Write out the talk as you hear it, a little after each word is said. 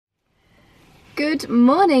Good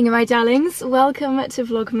morning, my darlings. Welcome to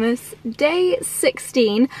Vlogmas day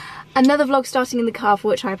 16. Another vlog starting in the car, for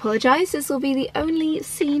which I apologise. This will be the only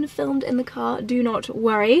scene filmed in the car, do not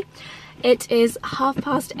worry. It is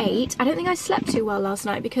 8:30. I don't think I slept too well last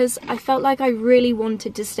night because I felt like I really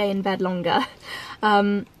wanted to stay in bed longer.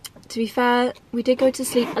 To be fair, we did go to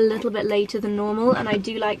sleep a little bit later than normal, and I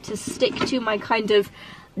do like to stick to my kind of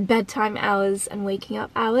bedtime hours and waking up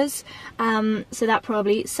hours, so that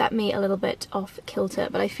probably set me a little bit off kilter,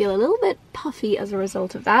 but I feel a little bit puffy as a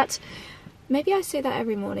result of that. Maybe I say that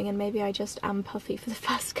every morning and maybe I just am puffy for the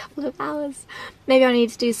first couple of hours. Maybe I need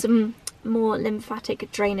to do some more lymphatic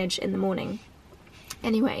drainage in the morning.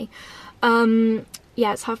 Anyway,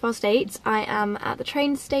 yeah, it's 8:30. I am at the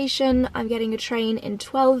train station. I'm getting a train in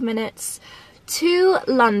 12 minutes to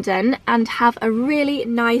London and have a really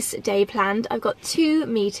nice day planned. I've got 2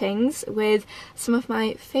 meetings with some of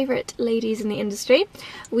my favourite ladies in the industry.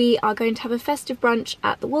 We are going to have a festive brunch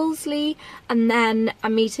at the Wolseley, and then a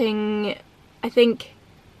meeting, I think,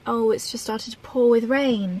 oh, it's just started to pour with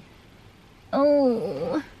rain.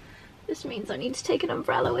 Oh, this means I need to take an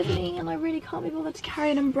umbrella with me, and I really can't be bothered to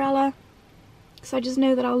carry an umbrella, so I just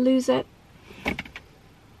know that I'll lose it.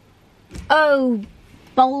 Oh,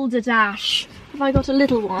 Boulder Dash. Have I got a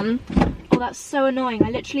little one? Oh, that's so annoying. I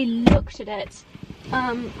literally looked at it.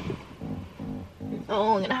 Oh,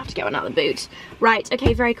 I'm gonna have to get one out of the boot. Right,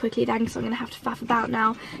 okay, very quickly then, because I'm gonna have to faff about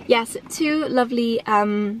now. Yes, 2 lovely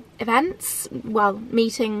events. Well,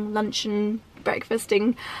 meeting, luncheon,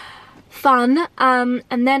 breakfasting, fun. And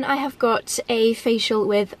then I have got a facial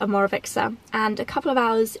with Omorovicza and a couple of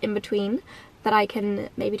hours in between that I can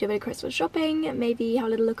maybe do a bit of Christmas shopping, maybe have a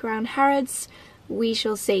little look around Harrods. We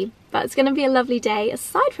shall see, but it's going to be a lovely day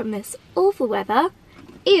aside from this awful weather.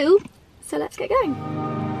 Ew, so let's get going.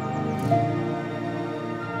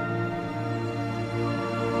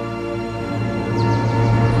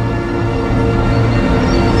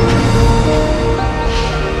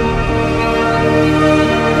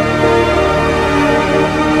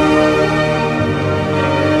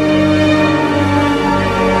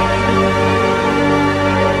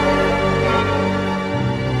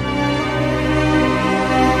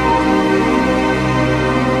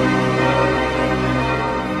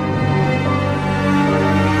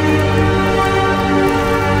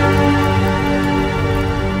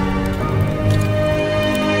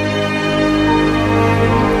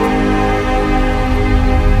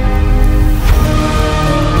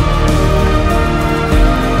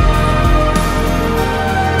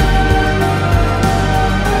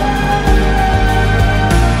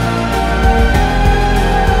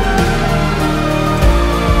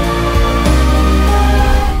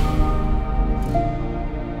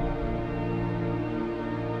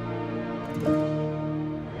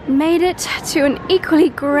 Made it to an equally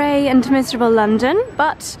grey and miserable London,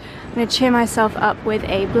 but I'm going to cheer myself up with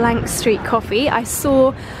a Blank Street coffee. I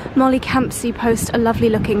saw Molly Campsey post a lovely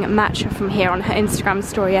looking matcha from here on her Instagram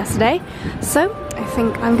story yesterday, so I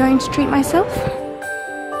think I'm going to treat myself.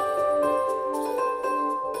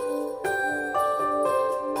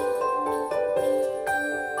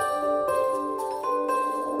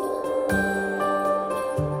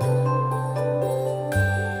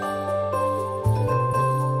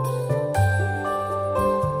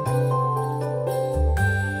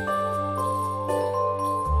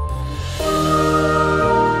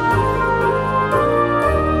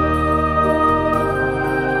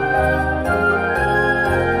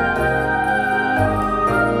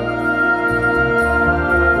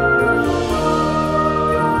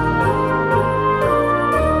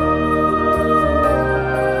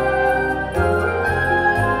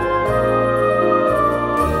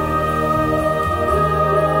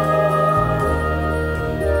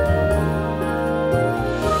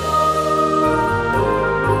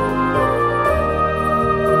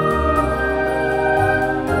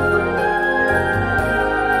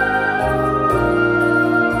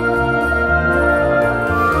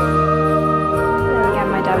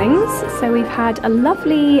 So we've had a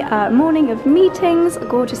lovely morning of meetings, a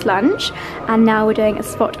gorgeous lunch, and now we're doing a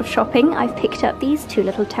spot of shopping. I've picked up these 2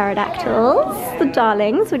 little pterodactyls, the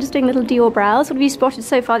darlings. We're just doing little Dior brows. What have you spotted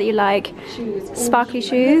so far that you like? Shoes. Sparkly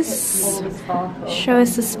shoes. Show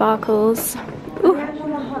us the sparkles. Ooh.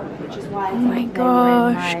 Oh my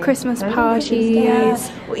gosh, Christmas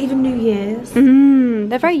parties. Or even New Year's.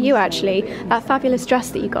 They're very you actually. That fabulous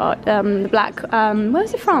dress that you got, the black, where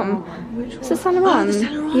was it from? Was it Saint Laurent? Oh, the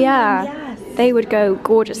Saint Laurent, yeah. yes. They would go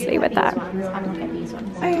gorgeously with that. I'm gonna get these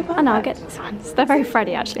ones. And I'll get these ones. They're very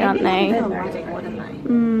Freddy actually, aren't they? They're very big,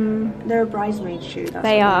 aren't they? They're a bridesmaid shoe. That's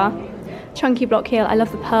They are. Chunky block heel. I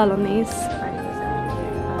love the pearl on these.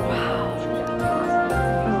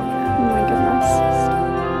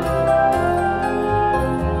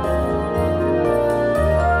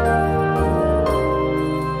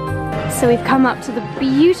 So we've come up to the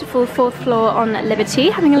beautiful 4th floor on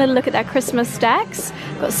Liberty, having a little look at their Christmas decks.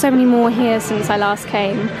 Got so many more here since I last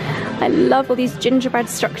came. I love all these gingerbread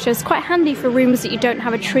structures, quite handy for rooms that you don't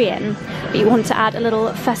have a tree in, but you want to add a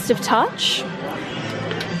little festive touch.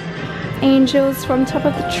 Angels from top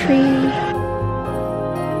of the tree.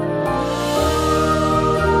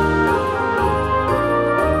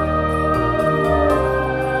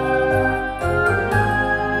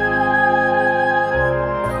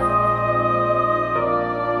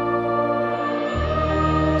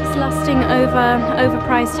 Lusting over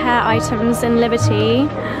overpriced hair items in Liberty.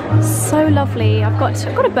 So lovely. I've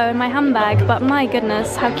got a bow in my handbag, but my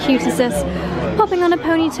goodness, how cute is this? Popping on a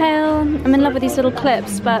ponytail. I'm in love with these little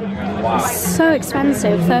clips, but so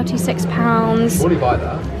expensive. £36,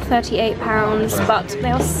 £38, but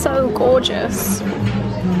they are so gorgeous.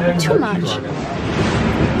 Too much.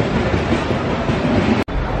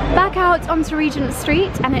 Back out onto Regent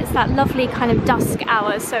Street, and it's that lovely kind of dusk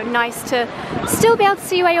hour, so nice to still be able to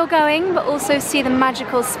see where you're going, but also see the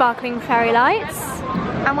magical sparkling fairy lights.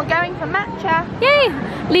 And we're going for matcha. Yay!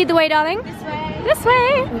 Lead the way, darling. This way. This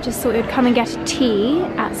way! We just thought we'd come and get a tea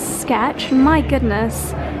at Sketch. My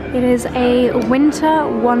goodness, it is a winter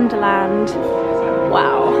wonderland.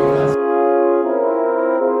 Wow.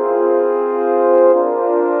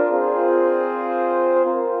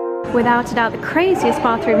 Without a doubt, the craziest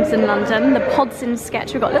bathrooms in London. The pods in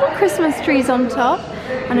Sketch. We've got little Christmas trees on top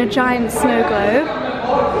and a giant snow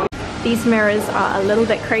globe. These mirrors are a little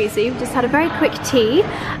bit crazy. We've just had a very quick tea,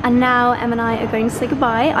 and now Em and I are going to say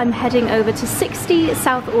goodbye. I'm heading over to 60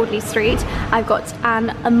 South Audley Street. I've got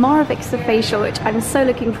an Omorovicza Facial, which I'm so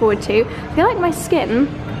looking forward to. I feel like my skin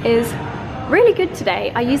is really good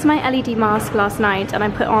today. I used my LED mask last night and I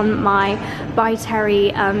put on my By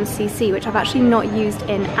Terry CC, which I've actually not used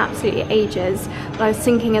in absolutely ages. But I was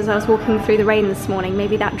thinking as I was walking through the rain this morning,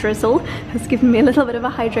 maybe that drizzle has given me a little bit of a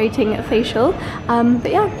hydrating facial.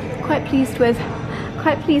 But yeah, quite pleased with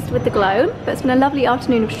the glow. But it's been a lovely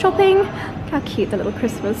afternoon of shopping. How cute the little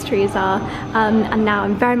Christmas trees are, and now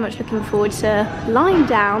I'm very much looking forward to lying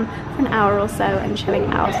down for an hour or so and chilling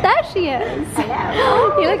out. There she is!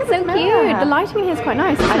 Hello! You look so cute! The lighting in here is quite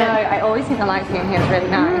nice, isn't I know, it? I always think the lighting in here is really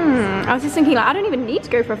nice. I was just thinking, like, I don't even need to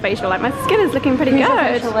go for a facial, like my skin is looking pretty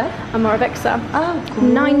good. Omorovicza. Oh,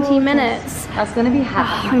 90 minutes. That's gonna be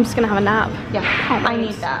happy. I'm just gonna have a nap. Yeah, I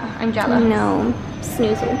need that. I'm jealous. No.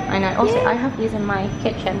 Snoozle. I know. Also, I have these in my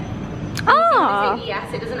kitchen. Ah!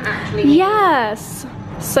 Yes, it doesn't actually. Yes!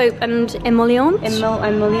 Soap and emollient.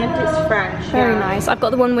 Emollient is French. Very nice. I've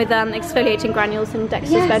got the one with exfoliating granules in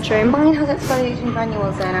Dexter's bedroom. Mine has exfoliating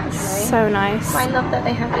granules in actually. So nice. I love that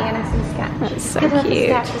they have ENS and Sketch. That's so good cute.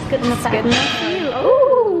 Sketch. It's good enough. Good enough for you.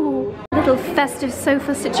 Ooh! Little festive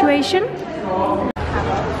sofa situation.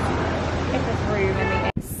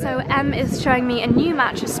 So Em is showing me a new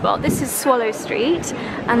matcha spot. This is Swallow Street,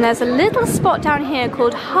 and there's a little spot down here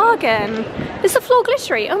called Hagen. It's a floor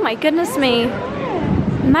glittery. Oh my goodness me.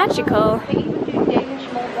 Magical. Danish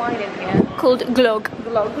mulled wine in here. Called Glug.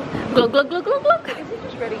 Glug. Glug, glug, glug, glug, glug. This is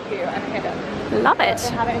just really cute and hidden. Love it.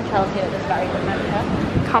 They have it in Chelsea at this very good matcha.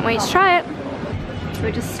 Can't wait to try it. So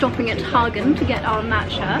we're just stopping at Hagen to get our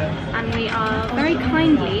matcha, and we are very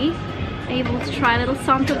kindly able to try a little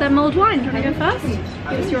sample of their mulled wine. Do you want to go first?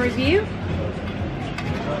 Give us your review. Oh,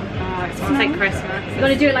 it smells like Christmas. You got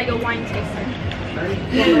to do it like your wine tasting.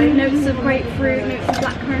 Notes of grapefruit, notes of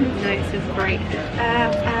blackcurrant. Notes of grape.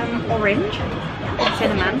 Orange.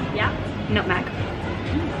 Cinnamon. Yeah. Nutmeg.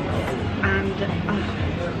 And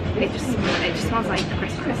it just smells like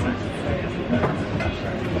Christmas.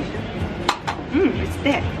 It's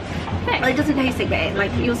thick. Well, it doesn't taste like it.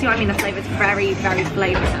 Like, you'll see what I mean. The flavour is very, very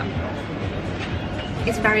flavoursome.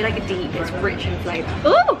 It's very like deep. It's rich in flavour.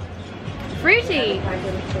 Ooh, fruity.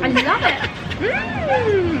 I love it.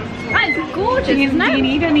 That is gorgeous, isn't it? Do you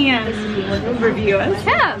need any reviewers?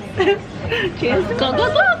 Yeah. Cheers. Glug,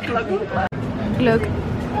 glug, glug. Glug, glug, glug. Glug.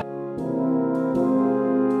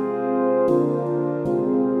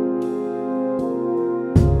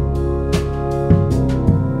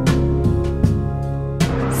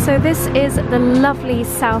 So this is the lovely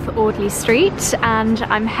South Audley Street, and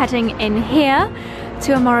I'm heading in here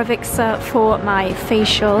to Omorovicza for my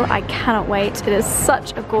facial. I cannot wait. It is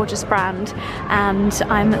such a gorgeous brand, and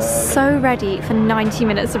I'm so ready for 90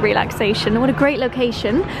 minutes of relaxation. What a great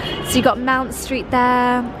location. So you got Mount Street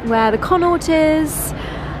there where the Connaught is,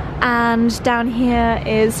 and down here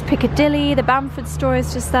is Piccadilly. The Bamford store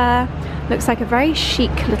is just there. Looks like a very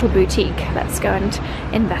chic little boutique. Let's go and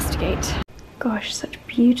investigate. Gosh, such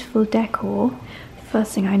beautiful decor.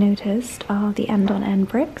 First thing I noticed are the end-on-end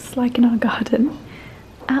bricks, like in our garden.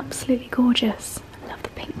 Absolutely gorgeous. I love the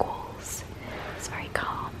pink walls.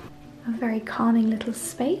 very calming little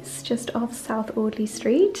space just off South Audley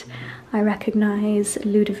Street. I recognise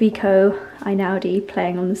Ludovico Einaudi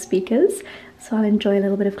playing on the speakers, so I'll enjoy a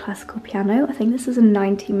little bit of classical piano. I think this is a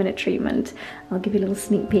 90-minute treatment. I'll give you a little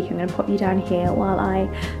sneak peek. I'm going to pop you down here while I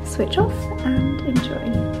switch off and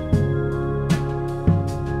enjoy.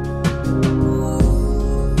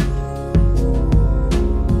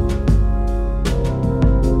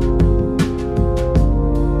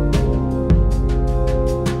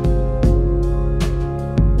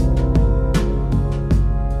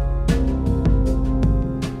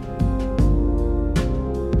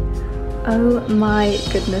 Oh my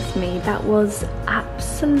goodness me, that was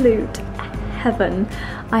absolute heaven.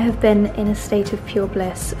 I have been in a state of pure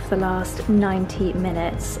bliss for the last 90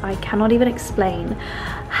 minutes. I cannot even explain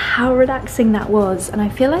how relaxing that was, and I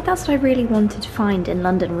feel like that's what I really wanted to find in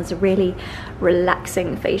London, was a really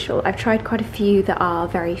relaxing facial. I've tried quite a few that are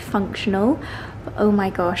very functional, but oh my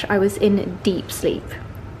gosh, I was in deep sleep.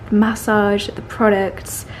 The massage, the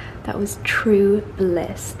products, that was true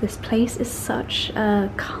bliss. This place is such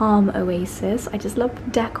a calm oasis. I just love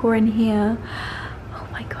the decor in here. Oh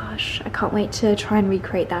my gosh, I can't wait to try and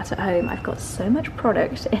recreate that at home. I've got so much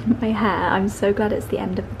product in my hair. I'm so glad it's the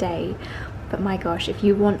end of the day. But my gosh, if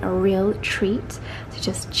you want a real treat to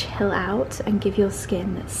just chill out and give your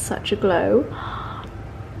skin such a glow,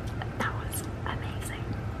 that was amazing.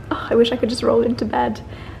 Oh, I wish I could just roll into bed,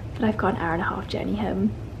 but I've got an hour-and-a-half journey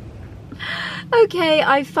home. Okay,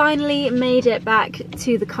 I finally made it back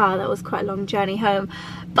to the car. That was quite a long journey home,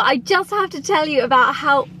 but I just have to tell you about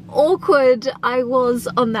how awkward I was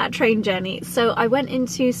on that train journey. So I went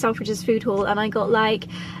into Selfridges food hall and I got like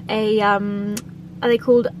a are they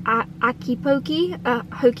called aki pokey,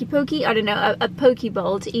 hokey pokey? I don't know, a poke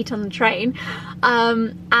bowl to eat on the train.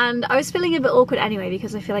 And I was feeling a bit awkward anyway,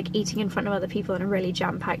 because I feel like eating in front of other people in a really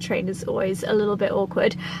jam-packed train is always a little bit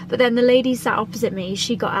awkward. But then the lady sat opposite me,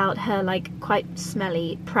 she got out her like quite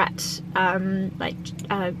smelly Pret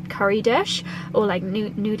curry dish, or like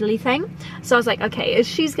noodly thing. So I was like, okay, if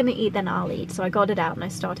she's gonna eat, then I'll eat. So I got it out and I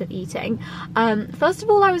started eating. First of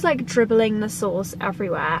all, I was like dribbling the sauce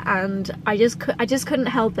everywhere, and I just couldn't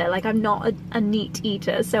help it. Like, I'm not a neat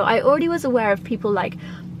eater, so I already was aware of people like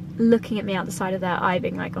looking at me out the side of their eye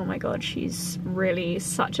being like, oh my god, she's really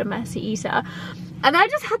such a messy eater. And I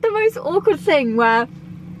just had the most awkward thing where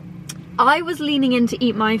I was leaning in to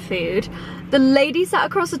eat my food, the lady sat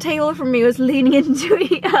across the table from me was leaning in to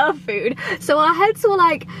eat her food, so our heads were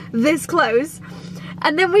like this close.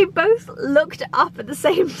 And then we both looked up at the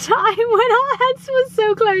same time when our heads were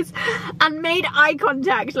so close and made eye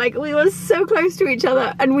contact. Like, we were so close to each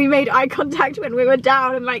other and we made eye contact when we were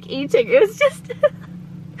down and like eating. It was just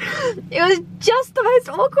it was just the most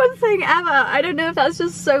awkward thing ever. I don't know if that's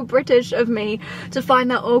just so British of me to find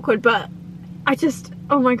that awkward, but I just,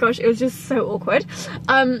 oh my gosh, it was just so awkward.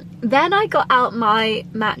 Then I got out my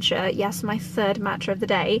matcha, yes, my third matcha of the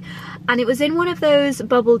day, and it was in one of those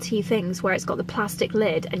bubble tea things where it's got the plastic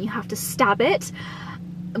lid and you have to stab it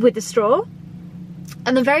with the straw.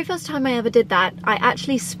 And the very first time I ever did that, I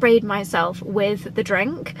actually sprayed myself with the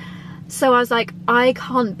drink. So I was like, I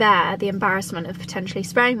can't bear the embarrassment of potentially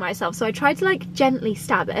spraying myself. So I tried to like gently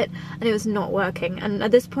stab it and it was not working. And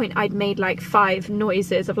at this point I'd made like 5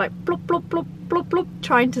 noises of like plop, plop, plop, plop, plop,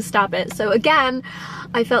 trying to stab it. So again,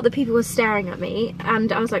 I felt that people were staring at me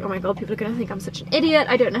and I was like, oh my god, people are gonna think I'm such an idiot.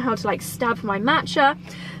 I don't know how to like stab my matcha.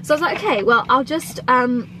 So I was like, okay, well, I'll just, I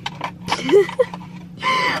was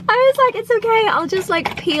like, it's okay, I'll just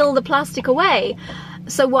like peel the plastic away.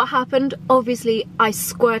 So what happened? Obviously, I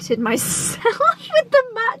squirted myself with the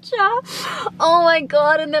matcha. Oh my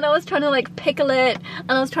god, and then I was trying to like pickle it,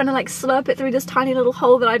 and I was trying to like slurp it through this tiny little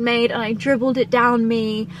hole that I'd made, and I dribbled it down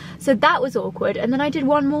me. So that was awkward. And then I did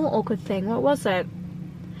one more awkward thing. What was it?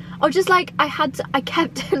 Oh, just like I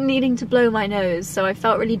kept needing to blow my nose, so I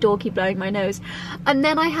felt really dorky blowing my nose. And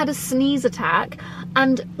then I had a sneeze attack,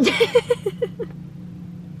 and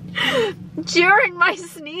during my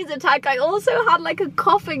sneeze attack I also had like a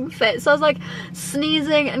coughing fit, so I was like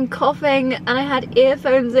sneezing and coughing, and I had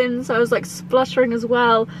earphones in, so I was like spluttering as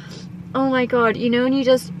well. Oh my god, you know, and you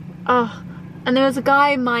just, oh. And there was a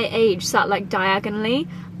guy my age sat like diagonally,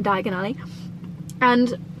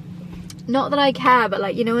 and not that I care, but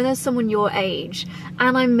like, you know, when there's someone your age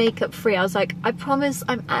and I'm makeup free, I was like, I promise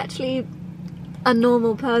I'm actually a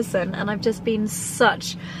normal person, and I've just been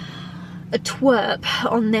such a twerp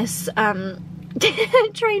on this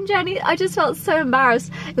train journey. I just felt so embarrassed.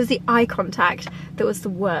 It was the eye contact that was the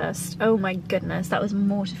worst. Oh my goodness, that was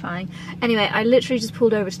mortifying. Anyway, I literally just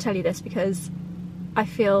pulled over to tell you this because I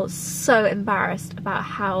feel so embarrassed about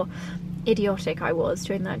how idiotic I was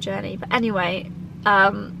during that journey. But anyway,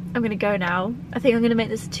 I'm gonna go now. I think I'm gonna make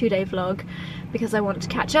this a 2-day vlog because I want to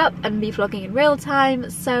catch up and be vlogging in real time.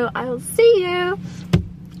 So I will see you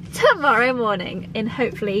tomorrow morning in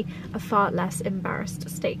hopefully a far less embarrassed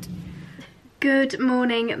state. Good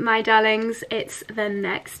morning, my darlings. It's the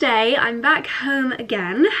next day. I'm back home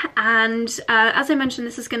again, and as I mentioned,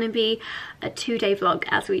 this is going to be a 2-day vlog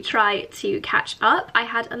as we try to catch up. I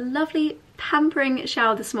had a lovely pampering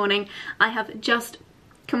shower this morning. I have just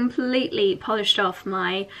completely polished off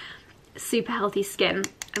my super healthy skin.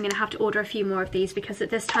 I'm gonna have to order a few more of these because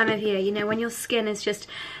at this time of year, you know, when your skin is just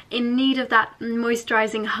in need of that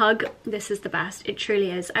moisturizing hug, this is the best. It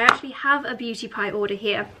truly is. I actually have a Beauty Pie order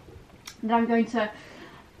here that I'm going to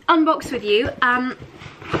unbox with you,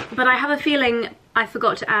 but I have a feeling I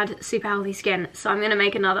forgot to add super healthy skin, so I'm going to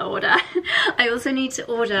make another order. I also need to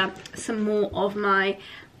order some more of my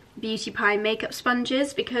Beauty Pie makeup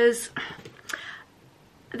sponges because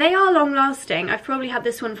they are long lasting. I've probably had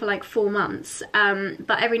this one for like 4 months,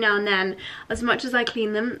 but every now and then, as much as I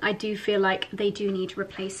clean them, I do feel like they do need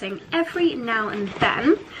replacing every now and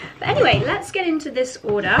then. But anyway, let's get into this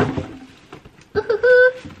order.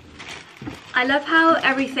 I love how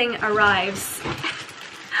everything arrives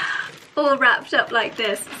all wrapped up like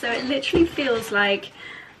this, so it literally feels like,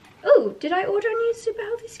 oh, did I order a new super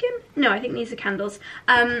healthy skin? No, I think these are candles.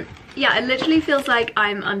 Yeah, it literally feels like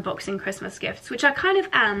I'm unboxing Christmas gifts, which I kind of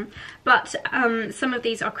am, but some of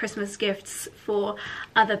these are Christmas gifts for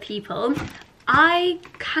other people. I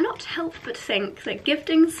cannot help but think that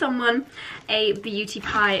gifting someone a Beauty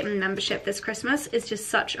Pie membership this Christmas is just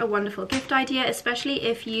such a wonderful gift idea, especially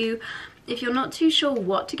if you're not too sure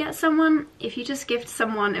what to get someone. If you just gift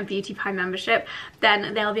someone a Beauty Pie membership,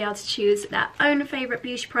 then they'll be able to choose their own favourite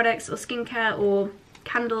beauty products or skincare or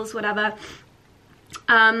candles, whatever.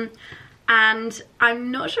 And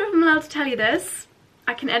I'm not sure if I'm allowed to tell you this.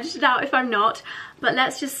 I can edit it out if I'm not, but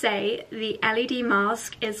let's just say the LED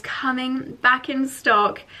mask is coming back in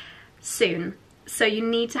stock soon. So you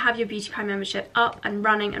need to have your Beauty Pie membership up and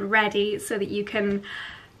running and ready so that you can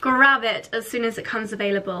grab it as soon as it comes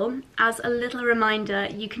available. As a little reminder,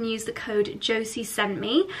 you can use the code Josie sent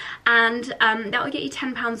me, and that will get you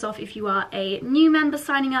 £10 off if you are a new member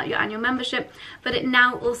signing up your annual membership, but it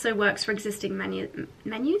now also works for existing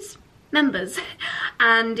members,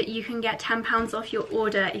 and you can get £10 off your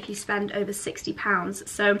order if you spend over £60.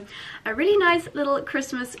 So a really nice little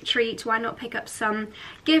Christmas treat. Why not pick up some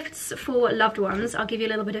gifts for loved ones? I'll give you a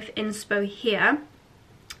little bit of inspo here.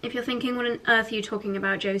 If you're thinking, what on earth are you talking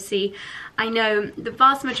about, Josie? I know the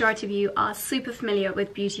vast majority of you are super familiar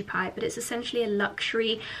with Beauty Pie, but it's essentially a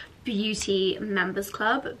luxury beauty members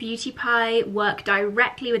club. Beauty Pie work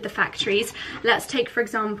directly with the factories. Let's take, for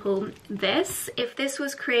example, this. If this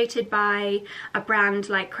was created by a brand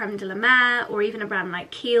like Creme de la Mer or even a brand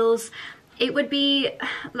like Kiehl's, it would be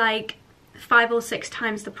like 5 or 6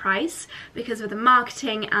 times the price because of the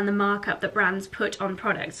marketing and the markup that brands put on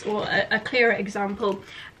products. Or a clearer example,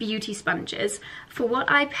 beauty sponges. For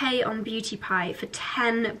what I pay on Beauty Pie for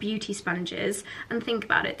 10 beauty sponges, and think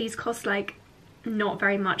about it, these cost like not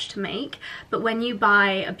very much to make, but when you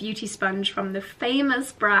buy a beauty sponge from the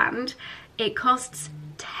famous brand, it costs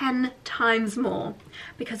 10 times more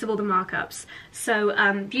because of all the markups. So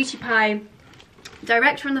Beauty Pie,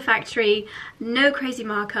 direct from the factory, no crazy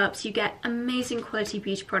markups, you get amazing quality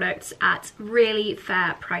beauty products at really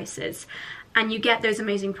fair prices. And you get those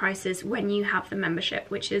amazing prices when you have the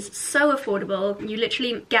membership, which is so affordable. You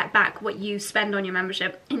literally get back what you spend on your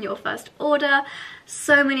membership in your first order.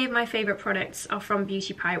 So many of my favourite products are from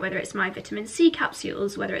Beauty Pie, whether it's my vitamin C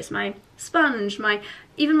capsules, whether it's my sponge,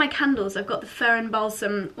 even my candles. I've got the Fur and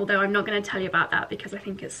Balsam, although I'm not going to tell you about that because I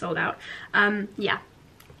think it's sold out. Yeah.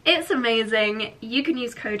 It's amazing. You can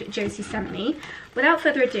use code Josie sent me. Without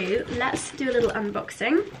further ado, let's do a little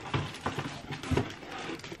unboxing.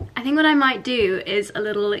 I think what I might do is a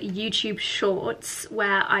little YouTube shorts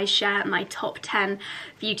where I share my top 10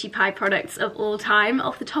 Beauty Pie products of all time.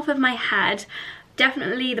 Off the top of my head,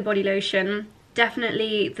 definitely the body lotion,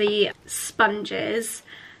 definitely the sponges,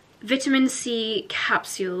 vitamin C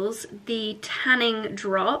capsules, the tanning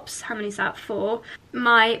drops, how many is that for?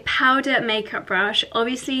 My powder makeup brush,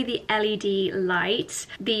 obviously the LED light,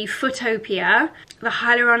 the Footopia, the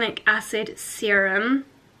hyaluronic acid serum,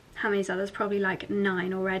 how many is that? There's probably like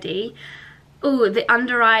 9 already. Oh, the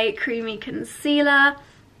under eye creamy concealer,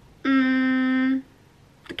 the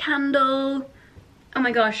candle, oh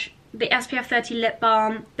my gosh, the SPF 30 lip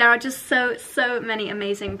balm. There are just so many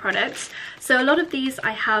amazing products. So a lot of these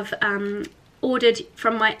I have ordered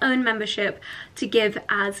from my own membership to give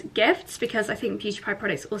as gifts, because I think Beauty Pie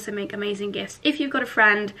products also make amazing gifts. If you've got a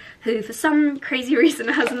friend who for some crazy reason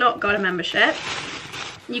has not got a membership,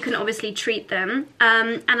 you can obviously treat them,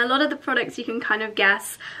 and a lot of the products you can kind of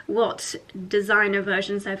guess what designer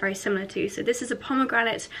versions they're very similar to. So this is a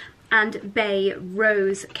pomegranate and bay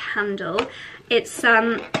rose candle. It's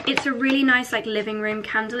a really nice like living room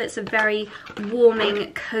candle. It's a very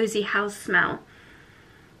warming, cozy house smell.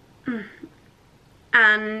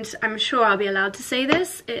 And I'm sure I'll be allowed to say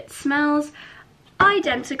this, it smells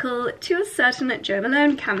identical to a certain Jo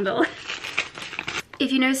Malone candle.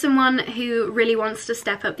 If you know someone who really wants to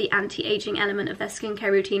step up the anti-aging element of their skincare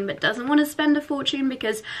routine but doesn't want to spend a fortune,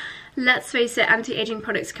 because let's face it, anti-aging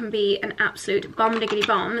products can be an absolute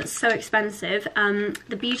bomb-diggity-bomb. It's so expensive.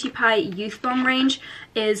 The Beauty Pie Youth Bomb range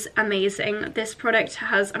is amazing. This product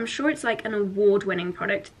has, I'm sure it's like an award-winning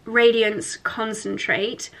product, Radiance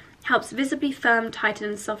Concentrate. Helps visibly firm, tighten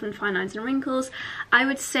and soften fine lines and wrinkles. I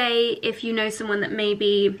would say if you know someone that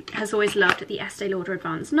maybe has always loved the Estee Lauder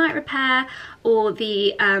Advanced Night Repair or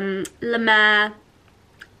the La Mer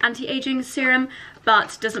Anti-Aging Serum,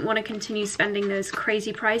 but doesn't want to continue spending those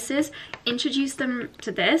crazy prices, introduce them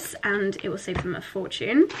to this and it will save them a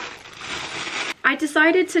fortune. I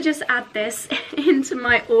decided to just add this into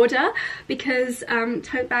my order because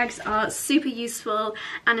tote bags are super useful,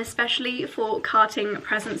 and especially for carting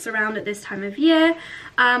presents around at this time of year.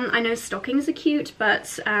 I know stockings are cute,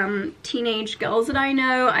 but teenage girls that I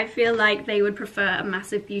know, I feel like they would prefer a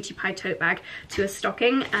massive Beauty Pie tote bag to a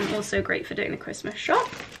stocking, and also great for doing the Christmas shop.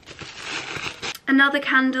 Another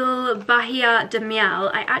candle, Bahia de Miel.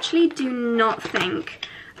 I actually do not think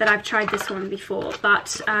that I've tried this one before, but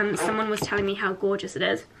someone was telling me how gorgeous it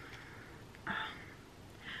is.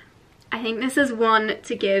 I think this is one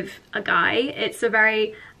to give a guy. It's a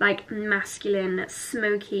very like masculine,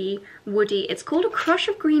 smoky, woody. It's called a crush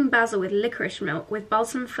of green basil with licorice milk with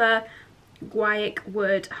balsam fir, guaiac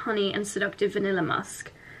wood, honey and seductive vanilla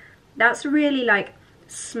musk. That's really like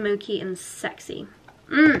smoky and sexy.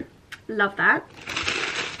 Love that.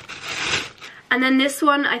 And then this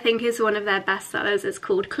one I think is one of their best sellers. It's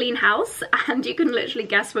called Clean House, and you can literally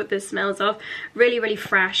guess what this smells of. Really, really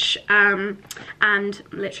fresh, and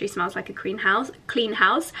literally smells like a clean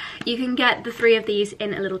house. You can get the 3 of these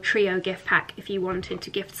in a little trio gift pack if you wanted to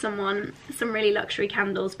gift someone some really luxury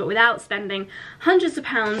candles, but without spending hundreds of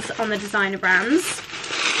pounds on the designer brands.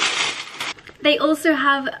 They also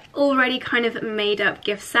have already kind of made up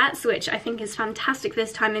gift sets, which I think is fantastic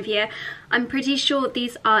this time of year. I'm pretty sure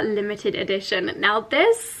these are limited edition. Now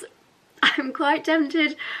this, I'm quite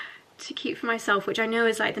tempted to keep for myself, which I know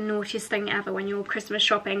is like the naughtiest thing ever when you're Christmas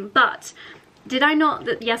shopping, but did I not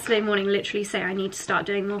that yesterday morning literally say I need to start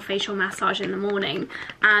doing more facial massage in the morning?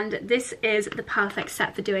 And this is the perfect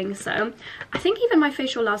set for doing so. I think even my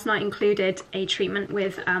facial last night included a treatment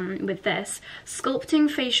with this. Sculpting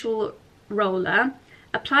facial roller,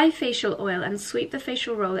 apply facial oil and sweep the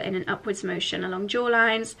facial roller in an upwards motion along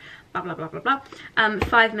jawlines, blah blah blah blah blah,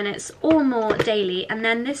 5 minutes or more daily. And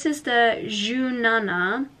then this is the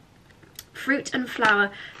Junana fruit and flower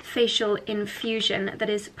facial infusion that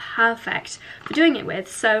is perfect for doing it with.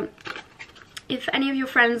 So if any of your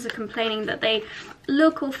friends are complaining that they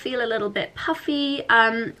look or feel a little bit puffy,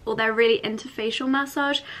 or they're really into facial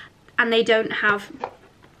massage and they don't have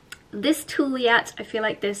this tool yet, I feel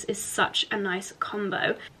like this is such a nice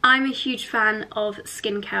combo. I'm a huge fan of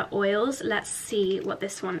skincare oils. Let's see what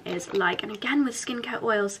this one is like. And again, with skincare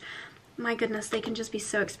oils, my goodness, they can just be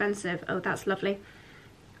so expensive. Oh, that's lovely.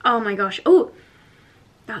 Oh my gosh. Oh,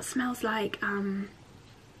 that smells like a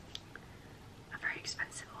very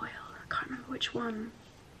expensive oil. I can't remember which one.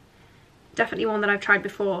 Definitely one that I've tried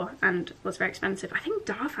before and was very expensive. I think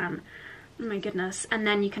Darphan. Oh my goodness. And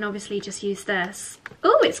then you can obviously just use this.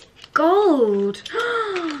 Oh, it's gold.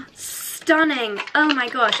 Stunning. Oh my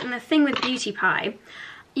gosh. And the thing with Beauty Pie,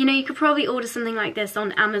 you know, you could probably order something like this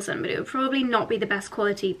on Amazon, but it would probably not be the best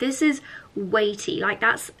quality. This is weighty. Like,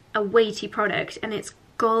 that's a weighty product, and it's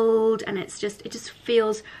gold, and it's just, it just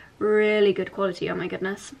feels really good quality. Oh my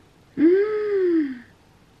goodness.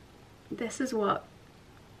 This is what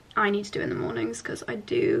I need to do in the mornings, because I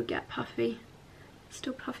do get puffy.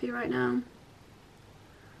 Still puffy right now.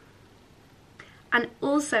 And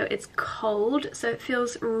also it's cold, so it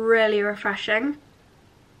feels really refreshing.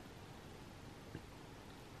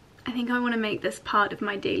 I think I want to make this part of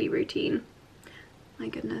my daily routine. My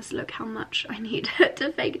goodness, look how much I need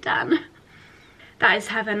to fake tan. That is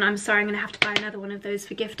heaven. I'm sorry, I'm going to have to buy another one of those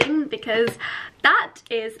for gifting, because that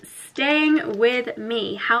is staying with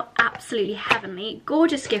me. How absolutely heavenly.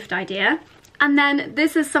 Gorgeous gift idea. And then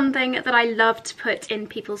this is something that I love to put in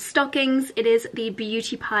people's stockings. It is the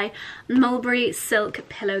Beauty Pie Mulberry Silk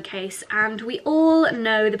Pillowcase, and we all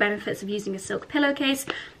know the benefits of using a silk pillowcase.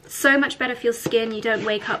 So much better for your skin. You don't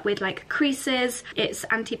wake up with like creases. It's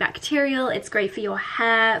antibacterial. It's great for your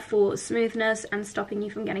hair, for smoothness and stopping you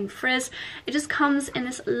from getting frizz. It just comes in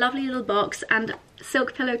this lovely little box, and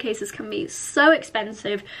silk pillowcases can be so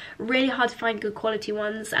expensive, really hard to find good quality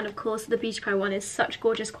ones, and of course the Beauty Pie one is such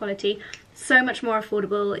gorgeous quality, so much more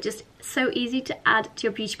affordable, just so easy to add to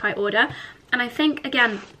your Beauty Pie order. And I think,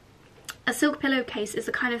 again, a silk pillowcase is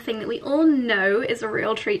the kind of thing that we all know is a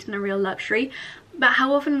real treat and a real luxury, but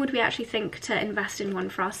how often would we actually think to invest in one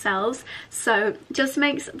for ourselves? So just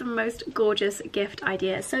makes the most gorgeous gift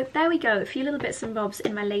idea. So there we go, a few little bits and bobs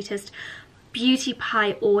in my latest Beauty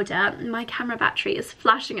Pie order. My camera battery is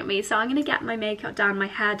flashing at me, so I'm gonna get my makeup done, my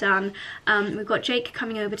hair done. We've got Jake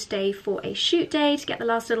coming over today for a shoot day to get the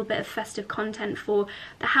last little bit of festive content for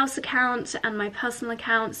the house account and my personal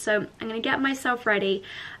account, so I'm gonna get myself ready,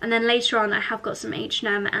 and then later on I have got some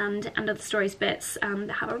H&M and other stories bits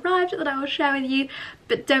that have arrived that I will share with you.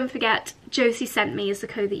 But don't forget, Josie Sent Me is the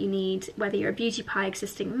code that you need, whether you're a Beauty Pie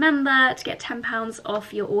existing member, to get £10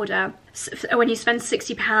 off your order when you spend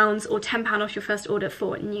 £60, or £10 off your first order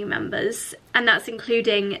for new members. And that's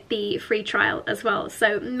including the free trial as well.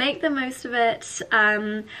 So make the most of it,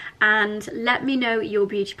 and let me know your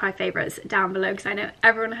Beauty Pie favourites down below, because I know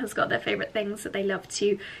everyone has got their favourite things that they love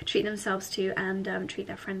to treat themselves to and treat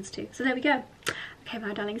their friends to. So there we go. Okay,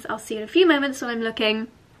 my darlings, I'll see you in a few moments when I'm looking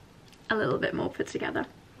a little bit more put together.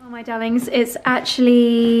 Well, my darlings, it's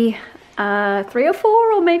actually 3 or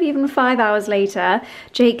 4 or maybe even 5 hours later.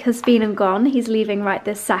 Jake has been and gone. He's leaving right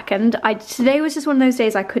this second. Today was just one of those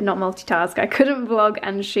days I could not multitask. I couldn't vlog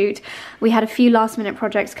and shoot. We had a few last minute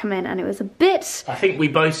projects come in and it was a bit I think we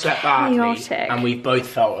both slept badly chaotic. And we both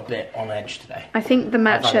felt a bit on edge today. I think the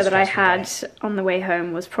matcha that I had on the way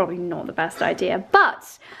home was probably not the best idea.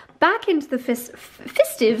 But back into the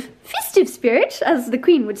festive spirit, as the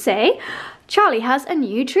Queen would say, Charlie has a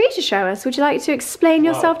new tree to show us. Would you like to explain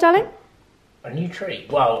yourself, darling? A new tree?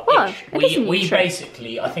 Well, we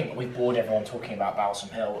basically, I think we've bored everyone talking about Balsam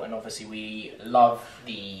Hill, and obviously we love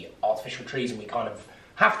the artificial trees and we kind of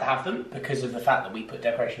have to have them because of the fact that we put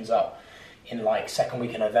decorations up in like second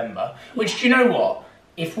week of November, which, do you know what?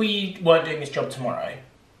 If we weren't doing this job tomorrow,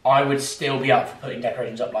 I would still be up for putting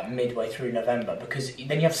decorations up like midway through November, because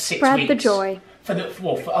then you have 6 weeks. Spread the joy.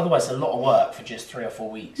 Otherwise it's a lot of work for just 3 or 4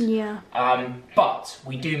 weeks. Yeah. But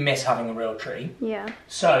we do miss having a real tree. Yeah.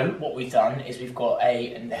 So what we've done is we've got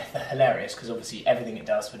and they're hilarious because obviously everything at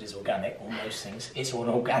Dalesford is organic, or most things. It's all an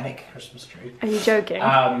organic Christmas tree. Are you joking?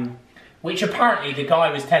 Which apparently the guy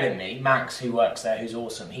was telling me, Max, who works there, who's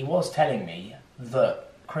awesome, he was telling me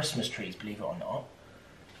that Christmas trees, believe it or not,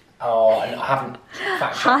 and I haven't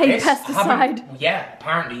high pesticide. Yeah,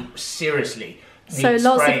 apparently, seriously. So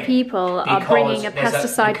lots of people are bringing a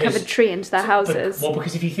pesticide-covered tree into their houses. Well,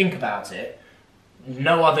 because if you think about it,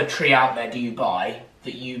 no other tree out there do you buy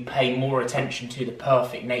that you pay more attention to the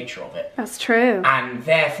perfect nature of it. That's true. And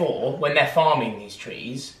therefore, when they're farming these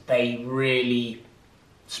trees, they really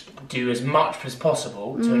do as much as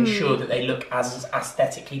possible to ensure that they look as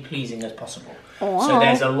aesthetically pleasing as possible. Oh. So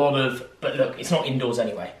there's a lot of, but look, it's not indoors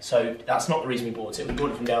anyway, so that's not the reason we bought it. We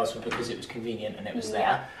bought it from Dalesford because it was convenient and it was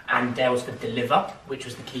there, and Dalesford deliver, which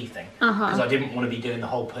was the key thing, because I didn't want to be doing the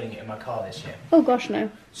whole putting it in my car this year. Oh gosh, no.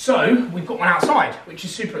 So we've got one outside, which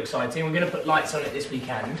is super exciting. We're going to put lights on it this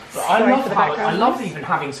weekend, but I love even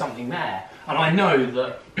having something there, and I know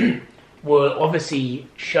that we'll obviously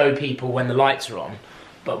show people when the lights are on.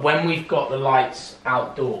 But when we've got the lights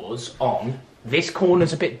outdoors on, this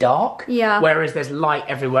corner's a bit dark, whereas there's light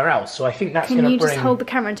everywhere else. So I think that's going to bring... Can you just hold the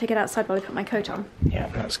camera and take it outside while I put my coat on?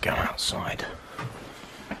 Yeah, let's go outside.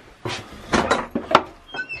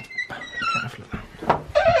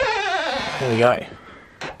 Here we go.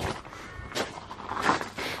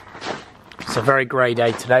 It's a very grey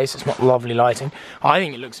day today, so it's not lovely lighting. I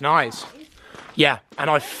think it looks nice. Yeah,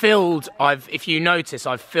 and if you notice,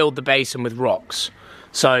 I've filled the basin with rocks.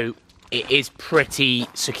 So it is pretty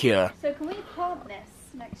secure. So can we plant this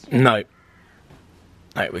next year? No.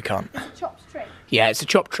 No, we can't. It's a chopped tree? Yeah, it's a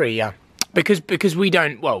chopped tree, yeah. Because we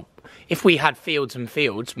don't, well, if we had fields and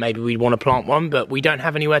fields, maybe we'd want to plant one, but we don't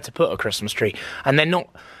have anywhere to put a Christmas tree. And they're not,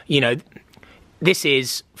 you know, this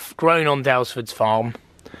is grown on Dalesford's farm.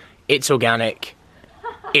 It's organic.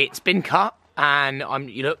 It's been cut, and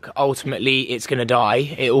look, ultimately it's going to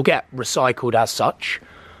die. It will get recycled as such.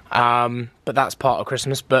 But that's part of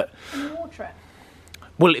Christmas. But can you water it?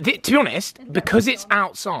 Well, to be honest, because it's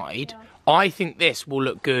outside, I think this will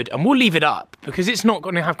look good, and we'll leave it up because it's not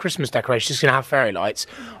going to have Christmas decorations, it's going to have fairy lights.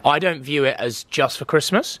 I don't view it as just for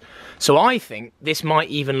Christmas, so I think this might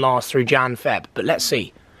even last through Jan, Feb, but let's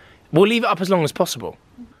see. We'll leave it up as long as possible.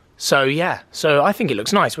 So yeah, so I think it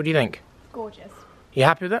looks nice. What do you think? Gorgeous. You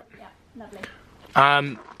happy with it? Yeah,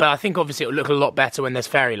 lovely. But I think obviously it'll look a lot better when there's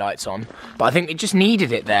fairy lights on, but I think it just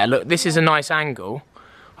needed it there. Look, this is a nice angle.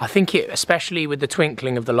 I think it, especially with the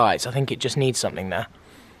twinkling of the lights, I think it just needs something there.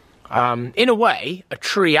 In a way, a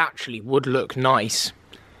tree actually would look nice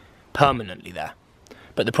permanently there.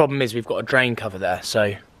 But the problem is we've got a drain cover there,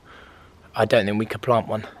 so I don't think we could plant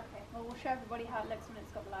one. Okay, well, we'll show everybody how it looks when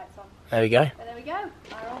it's got the lights on. There we go. But there we go,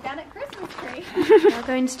 our organic Christmas tree. We're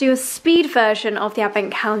going to do a speed version of the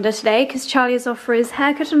advent calendar today because Charlie is off for his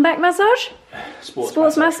haircut and back massage.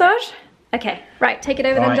 Sports massage. Okay, right, take it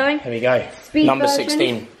over then, darling. Here we go. Speed Number version.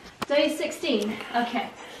 16. Day 16. Okay.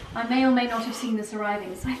 I may or may not have seen this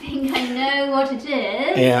arriving, so I think I know what it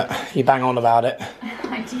is. Yeah, you bang on about it.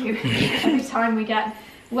 I do. Every time we get...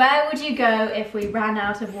 Where would you go if we ran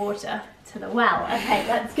out of water? To the well. Okay,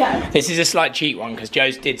 let's go. This is a slight cheat one because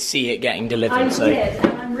Joe's did see it getting delivered. I did,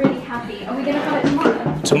 and I'm really happy. Are we going to have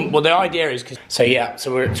it tomorrow? Well, the idea is... So yeah,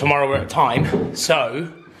 so tomorrow we're at time,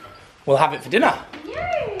 so we'll have it for dinner.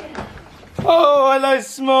 Yay! Oh, hello,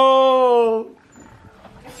 Small!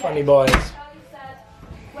 Funny boys.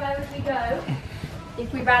 Where would we go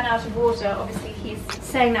if we ran out of water? Obviously he's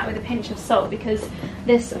saying that with a pinch of salt because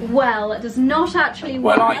this well does not actually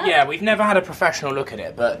work. Well, yeah, we've never had a professional look at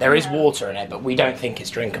it, but there is water in it, but we don't think it's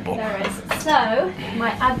drinkable. There is. So, my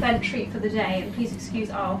advent treat for the day, and please excuse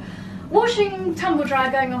our washing tumble dryer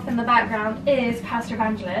going off in the background, is Pasta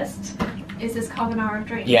Evangelist. Is this carbonara of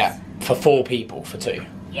dreams? Yeah, for 4 people, for 2.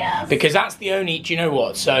 Yes. Because that's the only, do you know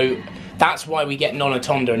what? So that's why we get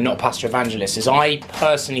non-atonda and not pasta evangelist, is I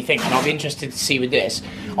personally think, and I'll be interested to see with this,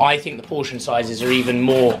 I think the portion sizes are even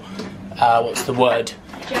more, what's the word?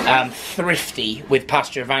 Thrifty with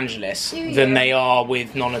pasta evangelist than they are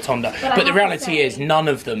with non-atonda. But the reality is none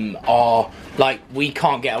of them are, like, we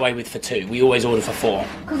can't get away with for 2. We always order for 4.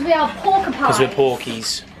 Because we are pork pies. Because we're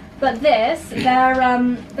porkies. But this, their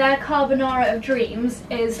carbonara of dreams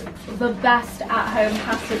is the best at-home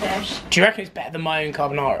pasta dish. Do you reckon it's better than my own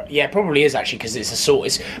carbonara? Yeah, it probably is actually because it's a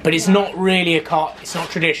sauce. But it's not really it's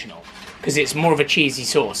not traditional because it's more of a cheesy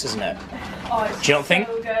sauce, isn't it? Oh, it's Do you not think?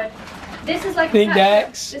 So good. This is like Big a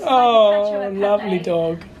Dex. Oh, like a lovely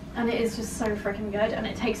dog. And it is just so freaking good, and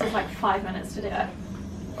it takes us like 5 minutes to do it.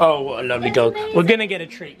 Oh, what a lovely dog. Amazing. We're gonna get a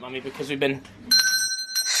treat, Mummy, because we've been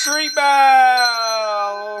treat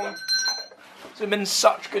bell. So we've been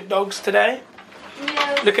such good dogs today.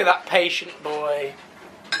 Yeah. Look at that patient boy.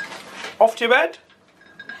 Off to your bed.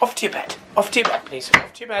 Off to your bed. Off to your bed, Lisa.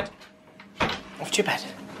 Off to your bed. Off to your bed.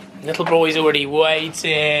 Little boy's already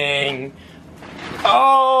waiting.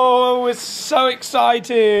 Oh, we're so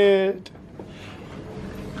excited.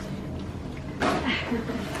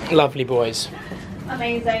 Lovely boys.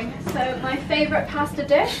 Amazing. So my favourite pasta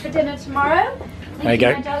dish for dinner tomorrow. There you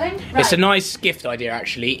go. My darling. Right. It's a nice gift idea,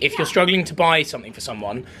 actually. If you're struggling to buy something for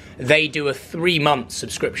someone, they do a 3-month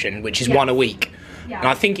subscription, which is one a week. Yeah. And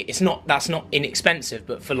I think that's not inexpensive,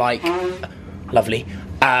 but for like lovely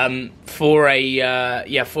for a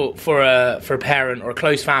parent or a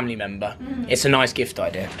close family member, it's a nice gift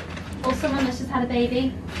idea. Or someone that's just had a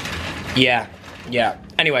baby. Yeah.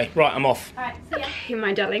 Anyway, right, I'm off. Alright, see ya. Okay,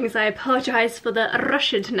 my darlings, I apologise for the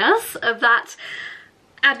rushedness of that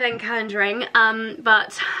advent calendaring,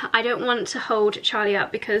 but I don't want to hold Charlie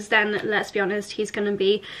up because then, let's be honest, he's going to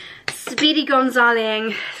be speedy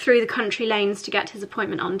gonzaleying through the country lanes to get his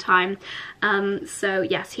appointment on time. So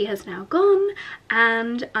yes, he has now gone,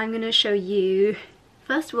 and I'm going to show you,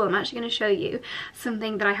 first of all, I'm actually going to show you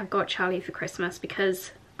something that I have got Charlie for Christmas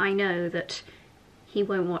because I know that he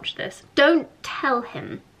won't watch this. Don't tell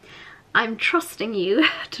him. I'm trusting you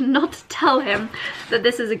to not tell him that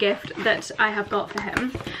this is a gift that I have got for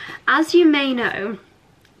him. As you may know,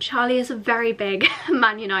 Charlie is a very big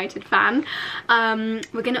Man United fan.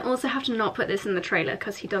 We're going to also have to not put this in the trailer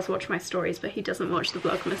because he does watch my stories, but he doesn't watch the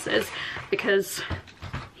Vlogmases because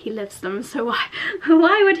he lives them, so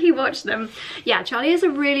why would he watch them? Yeah, Charlie is a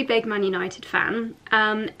really big Man United fan,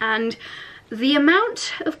 and the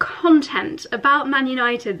amount of content about Man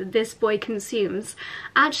United that this boy consumes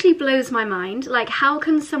actually blows my mind. Like, how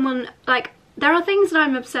can someone, like, there are things that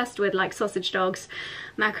I'm obsessed with, like sausage dogs,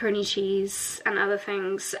 macaroni cheese, and other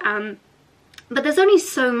things, but there's only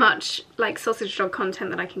so much, like, sausage dog content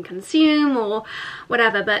that I can consume or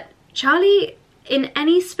whatever. But Charlie, in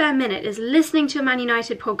any spare minute, is listening to a Man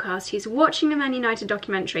United podcast, he's watching a Man United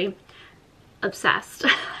documentary. Obsessed.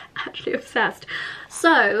 Actually obsessed.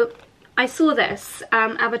 So I saw this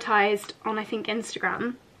advertised on, I think,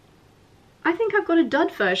 Instagram. I think I've got a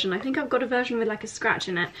dud version. I think I've got a version with like a scratch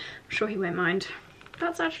in it. I'm sure he won't mind.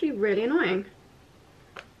 That's actually really annoying.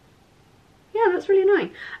 Yeah, that's really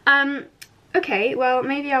annoying. Okay, well,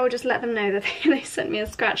 maybe I will just let them know that they sent me a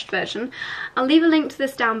scratched version. I'll leave a link to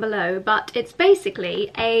this down below, but it's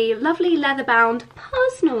basically a lovely leather-bound,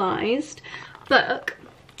 personalised book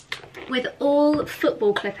with all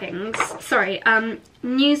football clippings, sorry,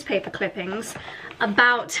 newspaper clippings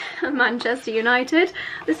about Manchester United.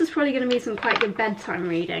 This is probably going to be some quite good bedtime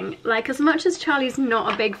reading. Like, as much as Charlie's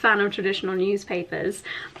not a big fan of traditional newspapers,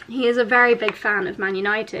 he is a very big fan of Man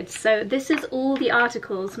United. So this is all the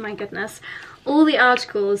articles, my goodness, all the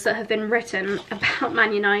articles that have been written about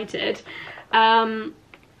Man United.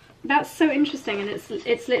 That's so interesting, and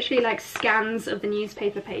it's literally like scans of the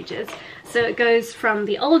newspaper pages. So it goes from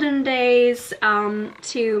the olden days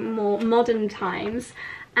to more modern times.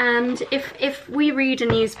 And if we read a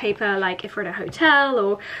newspaper, like if we're at a hotel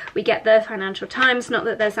or we get the Financial Times, not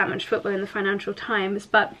that there's that much football in the Financial Times,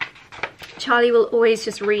 but Charlie will always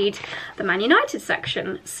just read the Man United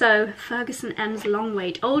section. So Ferguson ends long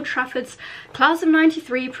wait. Old Trafford's class of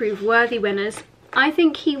 '93 prove worthy winners. I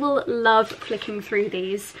think he will love flicking through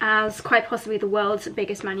these, as quite possibly the world's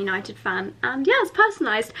biggest Man United fan. And yeah, it's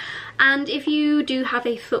personalised. And if you do have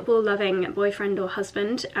a football-loving boyfriend or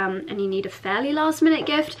husband and you need a fairly last-minute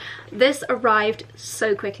gift, this arrived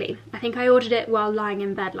so quickly. I think I ordered it while lying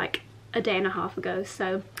in bed like a day and a half ago,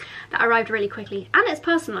 so that arrived really quickly. And it's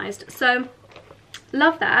personalised, so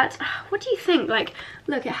love that. What do you think? Like,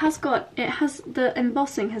 look, the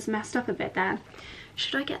embossing has messed up a bit there.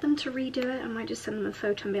 Should I get them to redo it? I might just send them a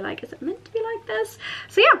photo and be like, is it meant to be like this?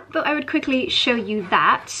 So yeah, thought I would quickly show you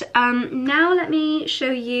that. Now let me show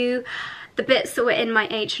you the bits that were in my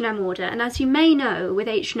H&M order. And as you may know, with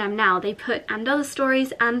H&M now, they put And Other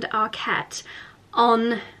Stories and Arquette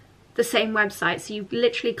on the same website. So you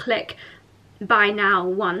literally click buy now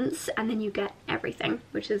once and then you get everything,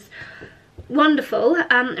 which is wonderful.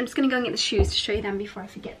 I'm just going to go and get the shoes to show you them before I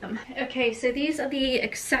forget them. Okay, so these are the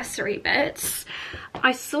accessory bits.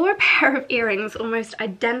 I saw a pair of earrings almost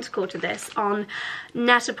identical to this on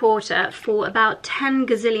Net-a-Porter for about 10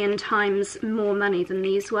 gazillion times more money than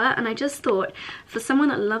these were, and I just thought, for someone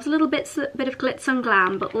that loves a little bit of glitz and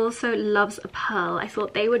glam but also loves a pearl, I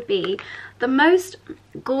thought they would be the most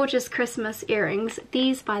gorgeous Christmas earrings.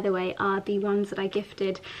 These, by the way, are the ones that I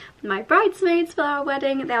gifted my bridesmaids for our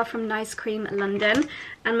wedding. They are from Nice Cream London,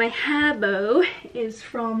 and my hair bow is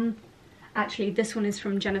from, actually this one is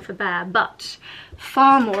from Jennifer Behr, but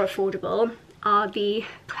far more affordable are the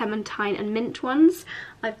clementine and mint ones.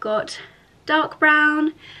 I've got dark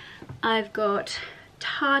brown, I've got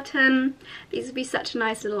tartan. These would be such a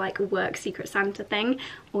nice little like work Secret Santa thing,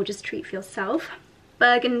 or just treat for yourself.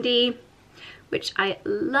 Burgundy, which I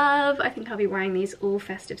love. I think I'll be wearing these all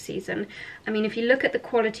festive season. I mean, if you look at the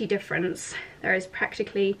quality difference, there is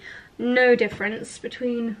practically no difference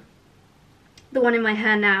between the one in my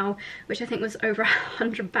hair now, which I think was over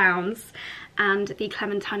 £100, and the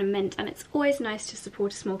clementine and mint, and it's always nice to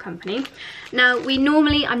support a small company. Now,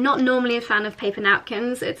 I'm not normally a fan of paper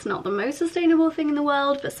napkins. It's not the most sustainable thing in the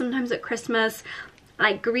world, but sometimes at Christmas,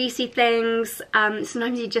 like greasy things,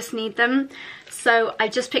 sometimes you just need them. So I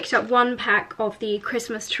just picked up one pack of the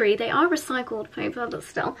Christmas tree. They are recycled paper, but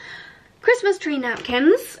still. Christmas tree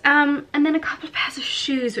napkins, and then a couple of pairs of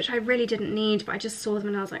shoes, which I really didn't need, but I just saw them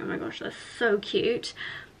and I was like, oh my gosh, they're so cute.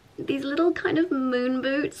 These little kind of moon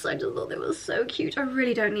boots, I just thought they were so cute. I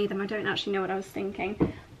really don't need them. I don't actually know what I was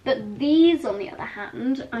thinking. But these, on the other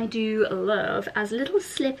hand, I do love as little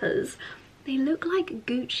slippers. They look like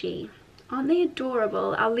Gucci. Aren't they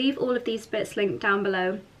adorable? I'll leave all of these bits linked down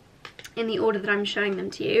below in the order that I'm showing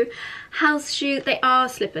them to you. House shoe, they are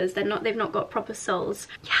slippers. They've not got proper soles.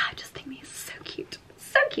 Yeah, I just think these are so cute.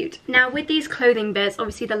 So cute. Now with these clothing bits,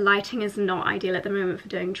 obviously the lighting is not ideal at the moment for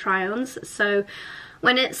doing try-ons. So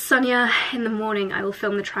when it's sunnier in the morning, I will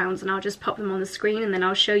film the try-ons and I'll just pop them on the screen, and then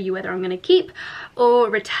I'll show you whether I'm going to keep or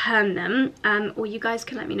return them. Or you guys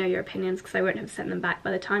can let me know your opinions, because I won't have sent them back by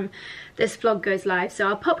the time this vlog goes live. So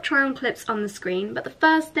I'll pop try-on clips on the screen. But the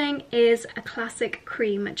first thing is a classic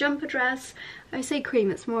cream jumper dress. I say cream,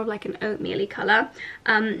 it's more of like an oatmeal-y colour.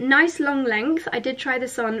 Nice long length. I did try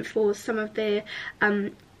this on for some of the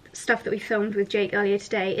stuff that we filmed with Jake earlier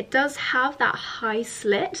today. It does have that high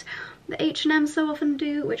slit that H&M so often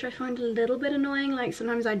do, which I find a little bit annoying. Like,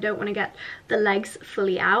 sometimes I don't want to get the legs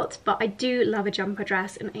fully out, but I do love a jumper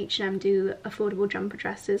dress, and H&M do affordable jumper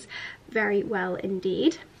dresses very well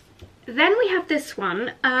indeed. Then we have this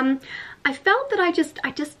one. I felt that I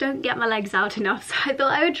just don't get my legs out enough, so I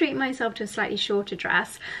thought I would treat myself to a slightly shorter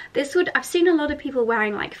dress. I've seen a lot of people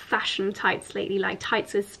wearing like fashion tights lately, like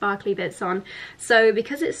tights with sparkly bits on, so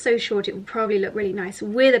because it's so short it would probably look really nice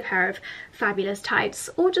with a pair of fabulous tights,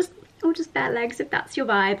 or just bare legs if that's your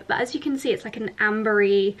vibe. But as you can see, it's like an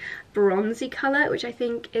ambery bronzy colour, which I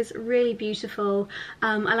think is really beautiful.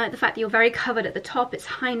 I like the fact that you're very covered at the top. It's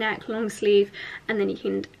high neck, long sleeve, and then you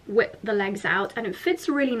can whip the legs out, and it fits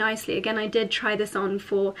really nicely. Again, I did try this on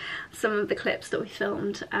for some of the clips that we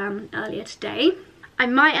filmed earlier today. I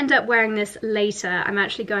might end up wearing this later. I'm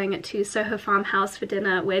actually going to Soho Farmhouse for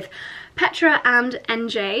dinner with Petra and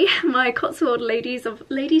NJ, my Cotswold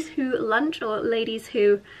ladies who lunch, or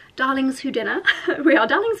darlings who dinner. We are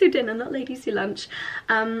darlings who dinner, not ladies who lunch.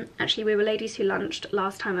 Actually, we were ladies who lunched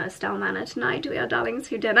last time at Estelle Manor. Tonight we are darlings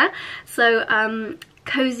who dinner. So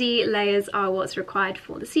cozy layers are what's required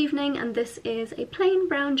for this evening, and this is a plain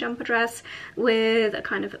brown jumper dress with a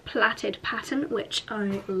kind of plaited pattern, which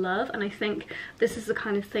I love, and I think this is the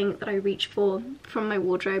kind of thing that I reach for from my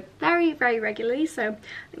wardrobe very, very regularly, so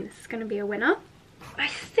I think this is going to be a winner. I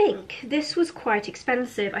think this was quite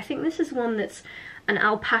expensive. I think this is one that's an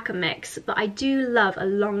alpaca mix, but I do love a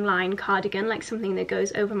long line cardigan, like something that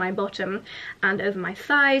goes over my bottom and over my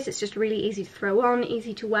thighs. It's just really easy to throw on,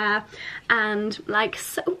 easy to wear, and like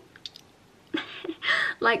so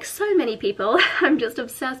many people, I'm just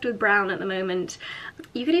obsessed with brown at the moment.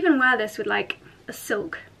 You could even wear this with like a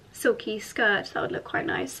silky skirt. That would look quite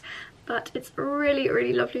nice, but it's really,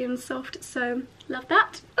 really lovely and soft, so love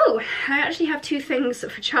that. Oh, I actually have two things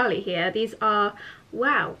for Charlie here. These are,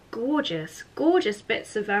 wow, gorgeous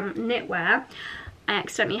bits of knitwear. I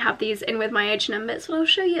accidentally have these in with my H&M bits, but I'll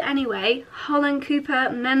show you anyway. Holland Cooper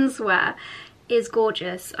menswear is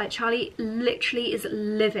gorgeous. Charlie literally is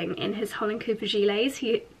living in his Holland Cooper gilets.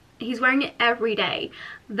 He's wearing it every day.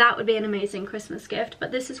 That would be an amazing Christmas gift.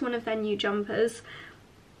 But this is one of their new jumpers.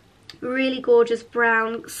 Really gorgeous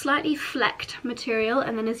brown, slightly flecked material,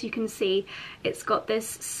 and then as you can see, it's got this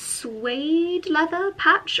suede leather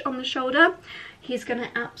patch on the shoulder. He's gonna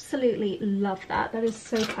absolutely love that. That is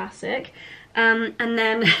so classic. And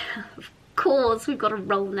then of course we've got a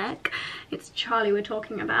roll neck. It's Charlie we're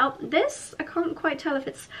talking about. This, I can't quite tell if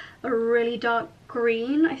it's a really dark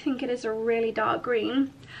green. I think it is a really dark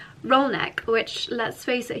green roll neck, which, let's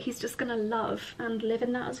face it, he's just gonna love and live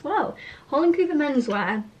in that as well. Holland Cooper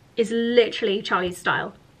menswear is literally Charlie's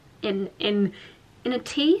style in a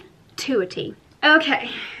T to a T.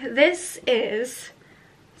 Okay, this is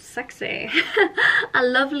sexy. A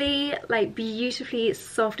lovely, like beautifully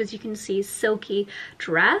soft, as you can see, silky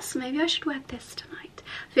dress. Maybe I should wear this tonight.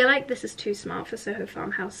 I feel like this is too smart for Soho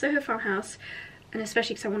Farmhouse. Soho Farmhouse, and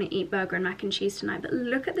especially because I want to eat burger and mac and cheese tonight, but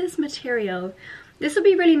look at this material. This will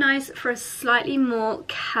be really nice for a slightly more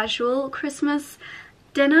casual Christmas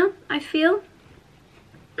dinner, I feel.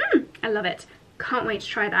 I love it. Can't wait to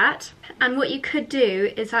try that. And what you could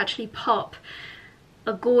do is actually pop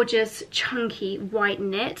a gorgeous chunky white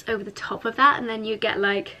knit over the top of that, and then you get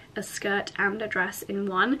like a skirt and a dress in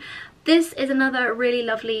one. This is another really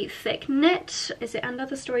lovely thick knit. Is it And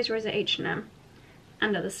Other Stories or is it H&M?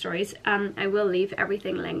 And Other Stories. I will leave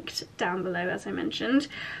everything linked down below, as I mentioned.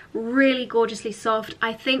 Really gorgeously soft.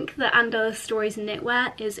 I think that And Other Stories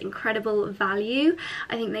knitwear is incredible value.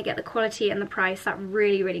 I think they get the quality and the price, that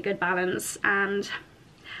really, really good balance, and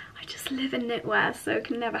I just live in knitwear, so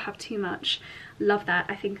can never have too much. Love that.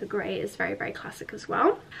 I think a grey is very, very classic as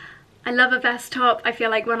well. I love a vest top. I feel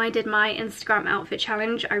like when I did my Instagram outfit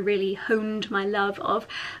challenge, I really honed my love of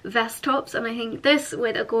vest tops, and I think this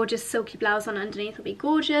with a gorgeous silky blouse on underneath will be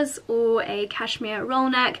gorgeous, or a cashmere roll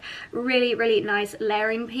neck. Really, really nice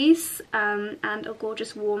layering piece, and a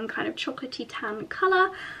gorgeous warm kind of chocolatey tan colour.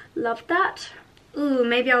 Love that. Ooh,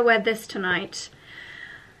 maybe I'll wear this tonight.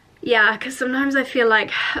 Yeah, because sometimes I feel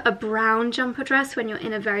like a brown jumper dress when you're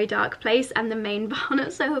in a very dark place, and the main barn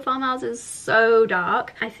at Soho Farmhouse is so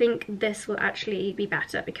dark. I think this will actually be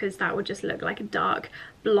better, because that would just look like a dark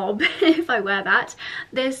blob if I wear that.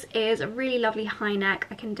 This is a really lovely high neck.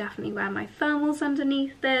 I can definitely wear my thermals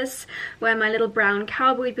underneath this, wear my little brown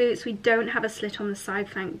cowboy boots. We don't have a slit on the side,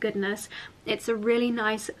 thank goodness. It's a really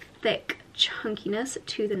nice thick chunkiness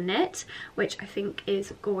to the knit, which I think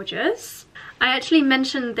is gorgeous. I actually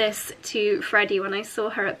mentioned this to Freddie when I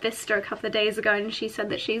saw her at Vista a couple of days ago, and she said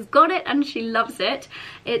that she's got it and she loves it.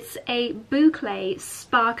 It's a boucle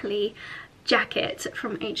sparkly jacket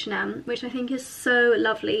from H&M, which I think is so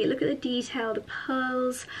lovely. Look at the detail, the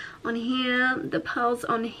pearls on here, the pearls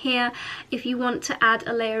on here. If you want to add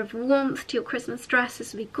a layer of warmth to your Christmas dress,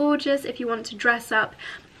 this would be gorgeous. If you want to dress up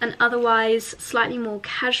an otherwise slightly more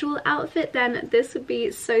casual outfit, then this would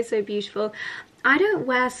be so, so beautiful. I don't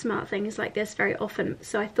wear smart things like this very often,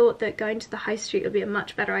 so I thought that going to the high street would be a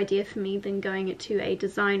much better idea for me than going to a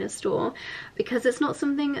designer store, because it's not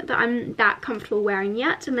something that I'm that comfortable wearing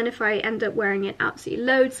yet, and then if I end up wearing it absolutely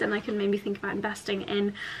loads, then I can maybe think about investing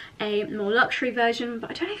in a more luxury version, but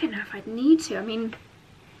I don't even know if I'd need to. I mean,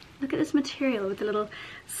 look at this material with the little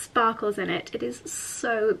sparkles in it. It is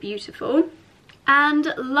so beautiful.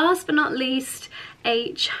 And last but not least,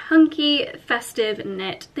 a chunky festive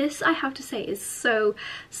knit. This, I have to say, is so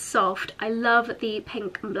soft. I love the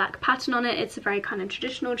pink and black pattern on it. It's a very kind of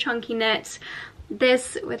traditional chunky knit.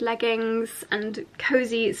 This with leggings and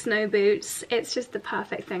cozy snow boots, it's just the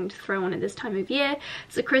perfect thing to throw on at this time of year.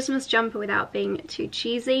 It's a Christmas jumper without being too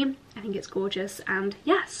cheesy. I think it's gorgeous, and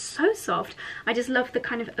yeah, so soft. I just love the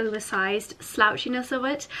kind of oversized slouchiness of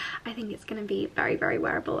it. I think it's going to be very, very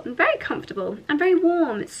wearable and very comfortable and very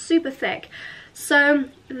warm. It's super thick. So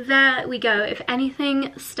there we go. If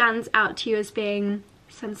anything stands out to you as being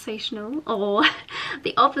sensational or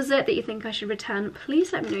the opposite that you think I should return,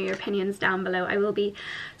 please let me know your opinions down below. I will be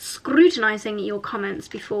scrutinizing your comments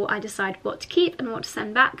before I decide what to keep and what to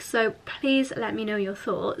send back, so please let me know your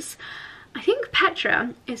thoughts. I think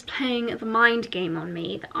Petra is playing the mind game on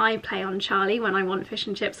me that I play on Charlie when I want fish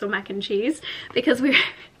and chips or mac and cheese, because we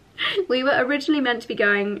were originally meant to be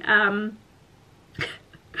going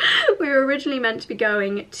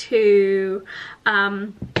to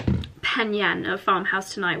Penyen, a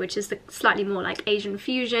farmhouse tonight, which is the slightly more like Asian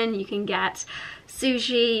fusion. You can get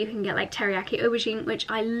sushi, you can get like teriyaki aubergine, which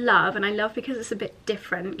I love, and I love because it's a bit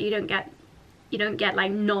different. You don't get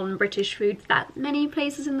like non-British food that many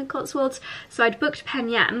places in the Cotswolds. So I'd booked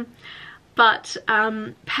Penyen, but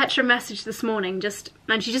Petra messaged this morning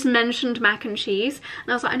and she just mentioned mac and cheese,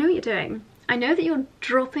 and I was like, I know what you're doing. I know that you're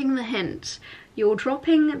dropping the hint. You're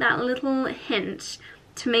dropping that little hint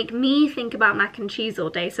to make me think about mac and cheese all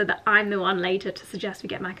day, so that I'm the one later to suggest we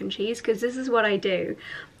get mac and cheese, because this is what I do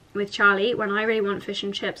with Charlie. When I really want fish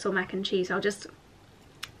and chips or mac and cheese, I'll just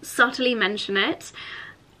subtly mention it.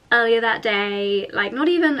 Earlier that day, like not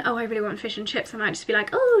even, oh, I really want fish and chips, I might just be like,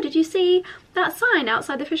 oh, did you see that sign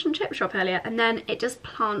outside the fish and chip shop earlier? And then it just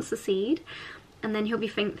plants the seed, and then he'll be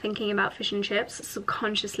thinking about fish and chips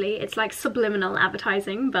subconsciously. It's like subliminal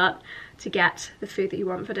advertising, but to get the food that you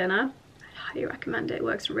want for dinner. Highly recommend it. It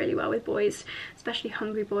works really well with boys, especially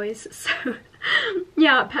hungry boys. So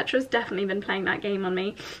yeah, Petra's definitely been playing that game on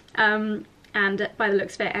me, and by the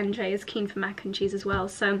looks of it, NJ is keen for mac and cheese as well.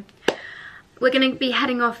 So we're going to be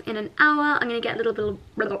heading off in an hour. I'm going to get a little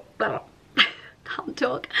bit of can't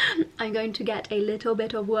talk. I'm going to get a little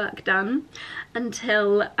bit of work done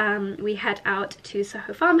until we head out to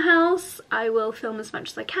Soho Farmhouse. I will film as much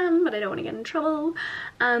as I can, but I don't want to get in trouble.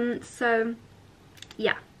 So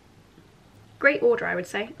yeah, great order, I would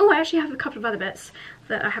say. Oh, I actually have a couple of other bits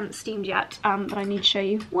that I haven't steamed yet, but I need to show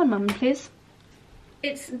you. One moment, please.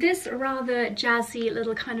 It's this rather jazzy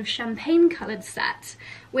little kind of champagne coloured set,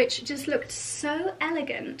 which just looked so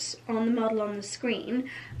elegant on the model on the screen.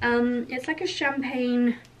 It's like a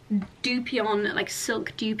champagne dupion, like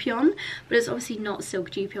silk dupion, but it's obviously not silk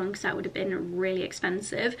dupion because that would have been really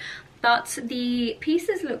expensive. But the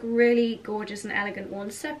pieces look really gorgeous and elegant worn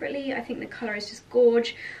separately. I think the colour is just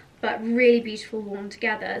gorge, but really beautiful worn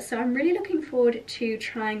together. So I'm really looking forward to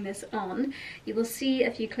trying this on. You will see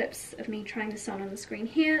a few clips of me trying this on the screen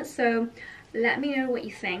here, so let me know what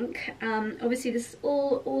you think. Obviously this is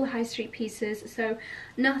all high street pieces, so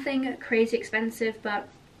nothing crazy expensive, but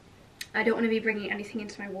I don't want to be bringing anything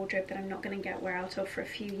into my wardrobe that I'm not going to get wear out of for a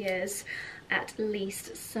few years at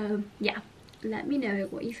least. So yeah, let me know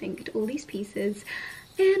what you think to all these pieces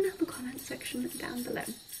in the comment section down below.